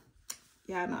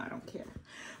 Y'all know I don't care.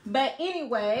 But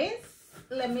anyways,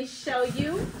 let me show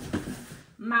you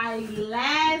my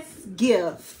last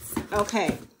gift.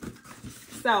 Okay.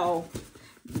 So,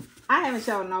 I haven't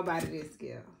shown nobody this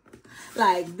gift.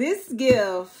 Like, this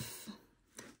gift...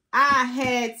 I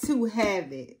had to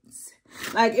have it.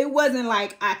 Like, it wasn't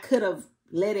like I could have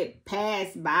let it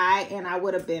pass by and I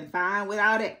would have been fine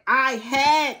without it. I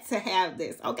had to have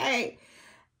this, okay?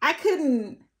 I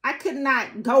could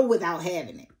not go without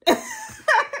having it.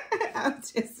 I'm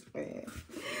just playing.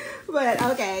 But,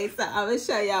 okay, so I'm going to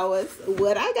show y'all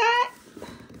what I got.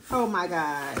 Oh, my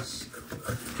gosh.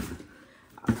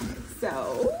 Okay,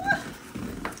 so,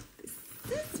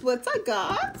 this is what I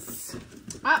got.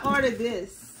 I ordered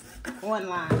this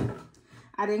online.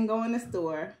 I didn't go in the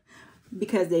store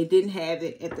because they didn't have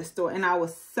it at the store, and I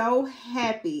was so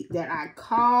happy that I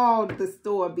called the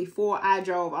store before I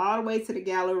drove all the way to the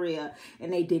Galleria,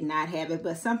 and they did not have it.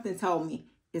 But something told me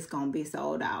it's gonna be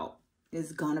sold out.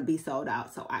 It's gonna be sold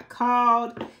out. So I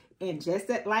called, and just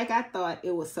like I thought,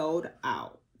 it was sold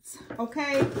out.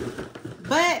 Okay,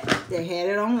 but they had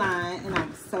it online, and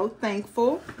I'm so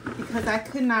thankful because I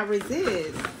could not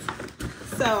resist.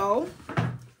 So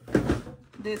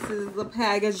this is the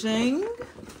packaging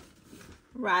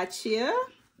right here.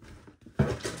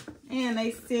 And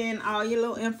they send all your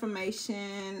little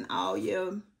information, all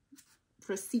your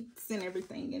receipts and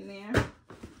everything in there.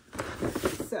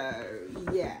 So,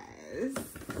 yes.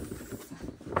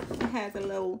 It has a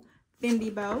little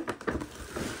Fendi bow.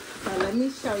 So let me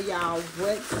show y'all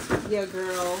what your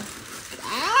girl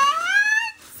got.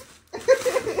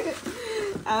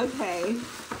 Okay,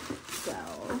 so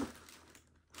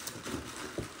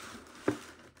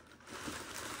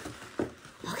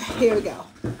okay, here we go.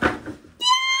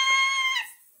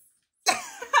 Yes!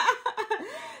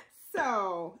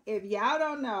 So if y'all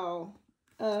don't know,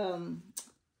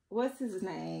 what's his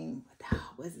name?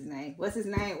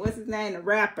 The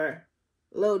rapper,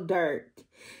 Lil Durk.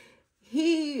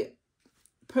 He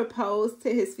proposed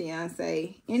to his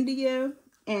fiance, India,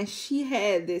 and she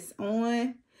had this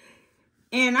on.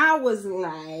 And I was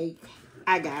like,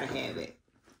 I gotta have it.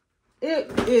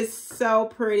 It is so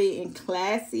pretty and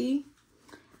classy.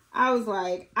 I was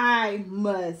like, I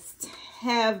must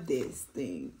have this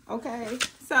thing. Okay.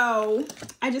 So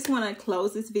I just want to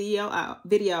close this video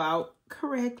out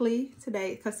correctly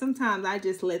today, because sometimes I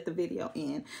just let the video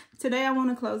in. Today I want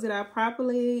to close it out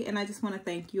properly, and I just want to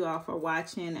thank you all for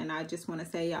watching, and I just want to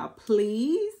say, y'all,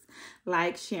 please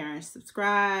like, share, and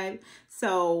subscribe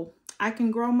so I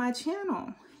can grow my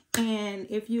channel. And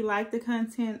if you like the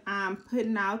content I'm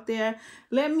putting out there,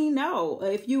 let me know.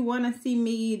 If you want to see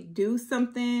me do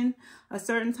something, a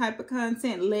certain type of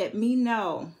content, let me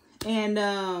know.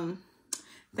 And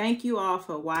thank you all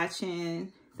for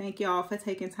watching. Thank you all for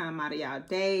taking time out of y'all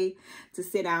day to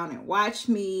sit down and watch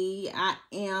me. I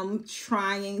am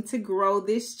trying to grow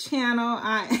this channel.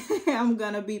 I am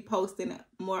going to be posting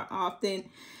more often.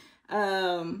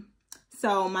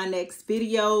 So my next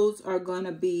videos are going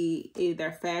to be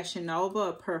either Fashion Nova,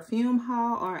 a perfume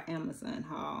haul, or Amazon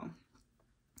haul.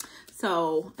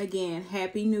 So again,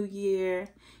 Happy New Year,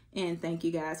 and thank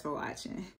you guys for watching.